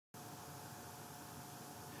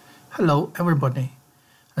Hello everybody,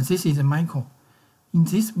 this is Michael. In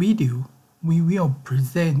this video, we will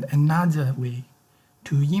present another way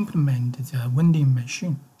to implement the vending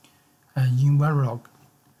machine in Verilog.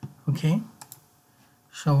 Okay,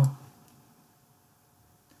 so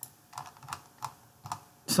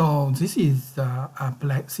this is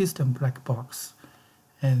a system black box,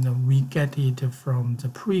 and we get it from the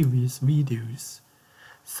previous videos.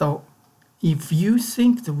 So if you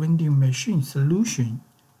think the vending machine solution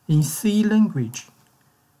in C language,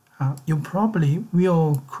 you probably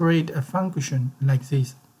will create a function like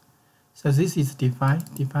this. So this is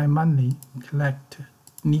define money, collect,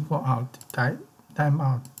 nickel out, time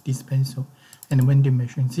out, dispenser, and vending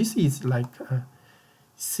machine. This is like a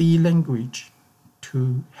C language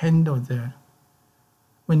to handle the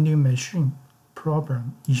vending machine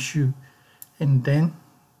problem issue, and then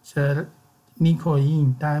the nickel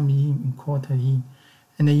in, dime in, quarter in.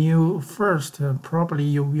 And you first probably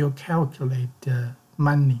you will calculate the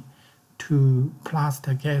money to plus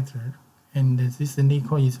together, and this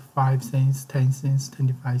nickel is 5 cents, 10 cents,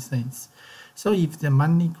 25 cents. So if the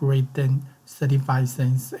money greater than 35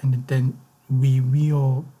 cents, and then we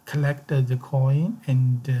will collect the coin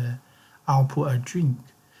and output a drink,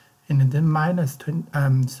 and then minus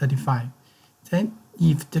 35. Then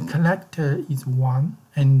if the collector is 1,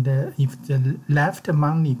 and if the left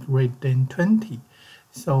money greater than 20,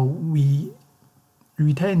 so we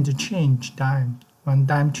retain the change dime, 1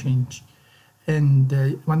 dime change, and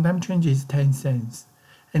 1 dime change is 10 cents.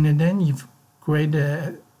 And then if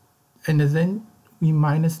greater, and then we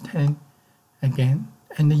minus 10 again,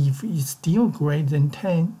 and if it's still greater than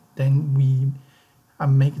 10, then we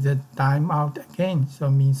make the dime out again, so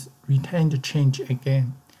it means retain the change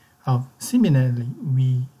again. Similarly,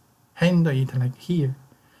 we handle it like here.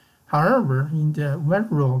 However, in the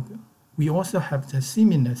Verilog, we also have the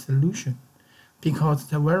similar solution, because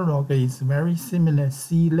the Verilog is very similar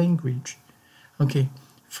C language. Okay,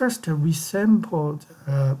 first we sampled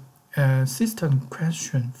a system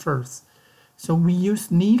question first. So we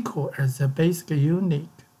use nickel as a basic unit.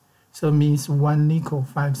 So it means 1 nickel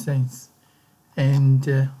 5 cents,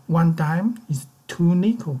 and 1 dime is 2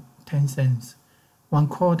 nickel 10 cents. 1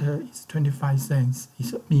 quarter is 25 cents.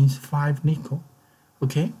 It means 5 nickel.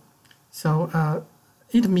 Okay, so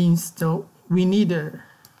it means so we need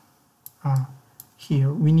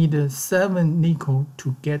here we need 7 nickel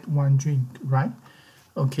to get 1 drink, right?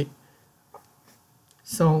 Okay,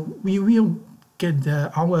 so we will get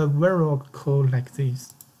our Verilog code like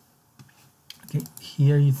this. Okay,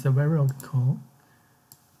 here is the Verilog code.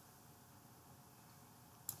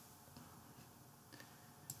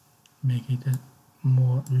 Make it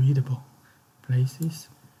more readable places.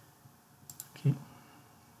 Okay,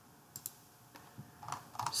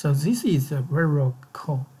 so this is a Verilog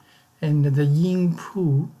code, and the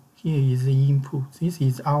input here is the input. This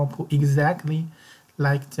is output, exactly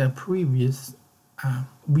like the previous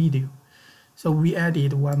video. So we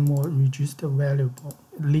added one more register variable,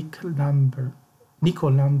 nickel number,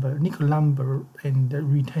 and the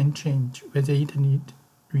return change, whether it need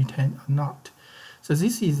return or not. So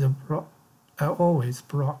this is a block, always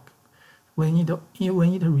block. When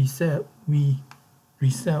it reset, we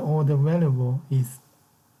reset all the variable is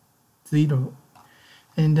 0,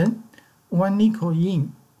 and then 1 nickel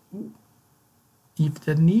in. If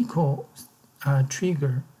the nickel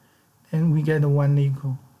trigger, then we get 1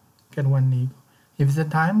 nickel. If the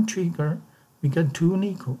time trigger, we get 2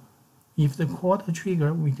 nickel. If the quarter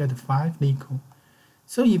trigger, we get 5 nickel.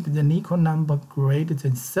 So if the nickel number greater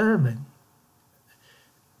than 7,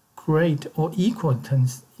 great or equal to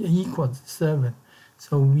 7,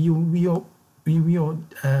 so we will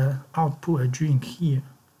output a drink here,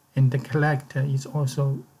 and the collector is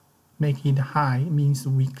also make it high, means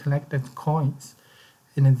we collected coins,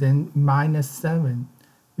 and then minus 7,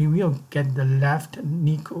 we will get the left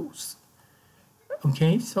nickels.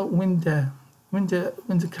 Okay, so when the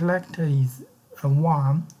collector is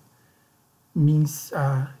 1, means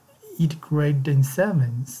it greater than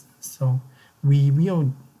 7, so we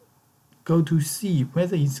will go to see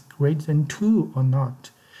whether it's greater than 2 or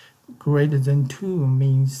not. Greater than 2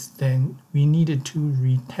 means then we needed to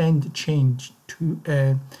retain the change.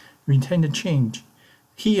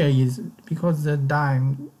 Here is because the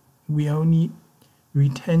dime, we only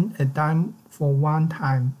retain a dime for 1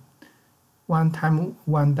 time. 1 time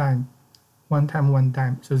 1 dime. 1 time 1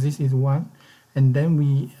 dime. So this is 1, and then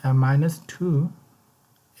we minus 2,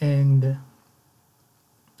 and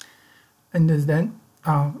then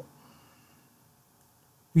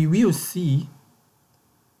we will see.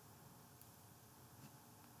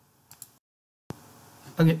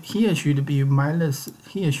 Okay, here should be minus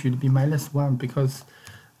 1, because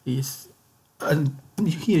is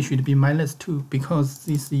here should be -2 because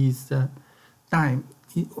this is time.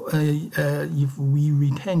 If we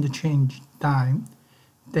retain the change time,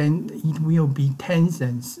 then it will be 10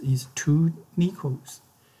 cents is 2 nickels.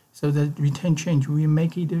 So the return change will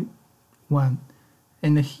make it 1.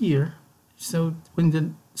 And here, so when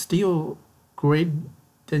the still great,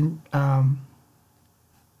 then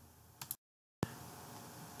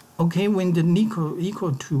okay, when the nickel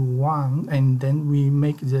equal to 1, and then we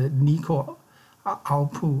make the nickel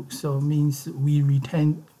output, so it means we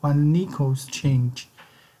retain 1 nickel's change.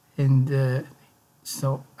 And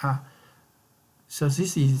so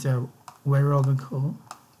this is a Verilog code.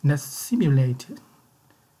 Let's simulate it.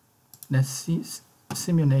 Let's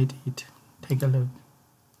simulate it. Take a look.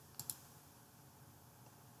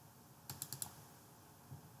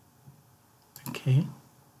 Okay,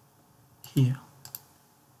 here,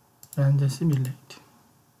 and simulate.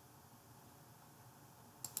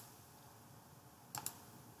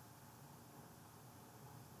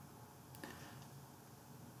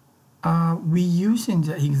 We using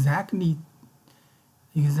the exactly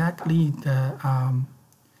the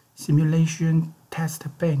simulation test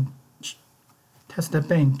bench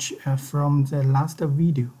from the last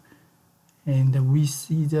video, and we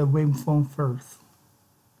see the waveform first.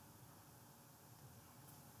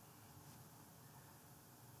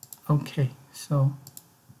 Okay, so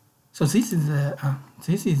this is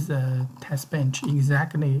the test bench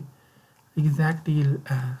exactly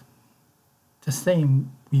the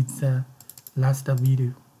same with the last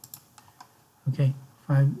video. Okay,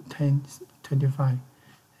 5, 10, 25,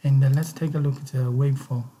 and let's take a look at the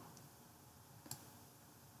waveform.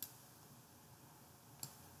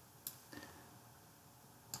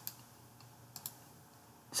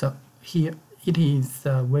 So here it is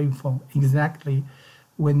the waveform exactly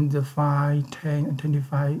when the 5, 10, and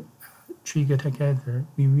 25 trigger together.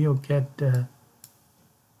 We will get the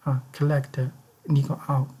collector, nickel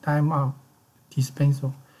out, time out,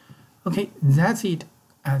 dispenser. Okay, that's it.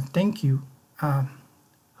 Thank you.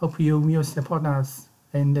 Hope you will support us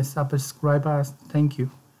and subscribe us. Thank you.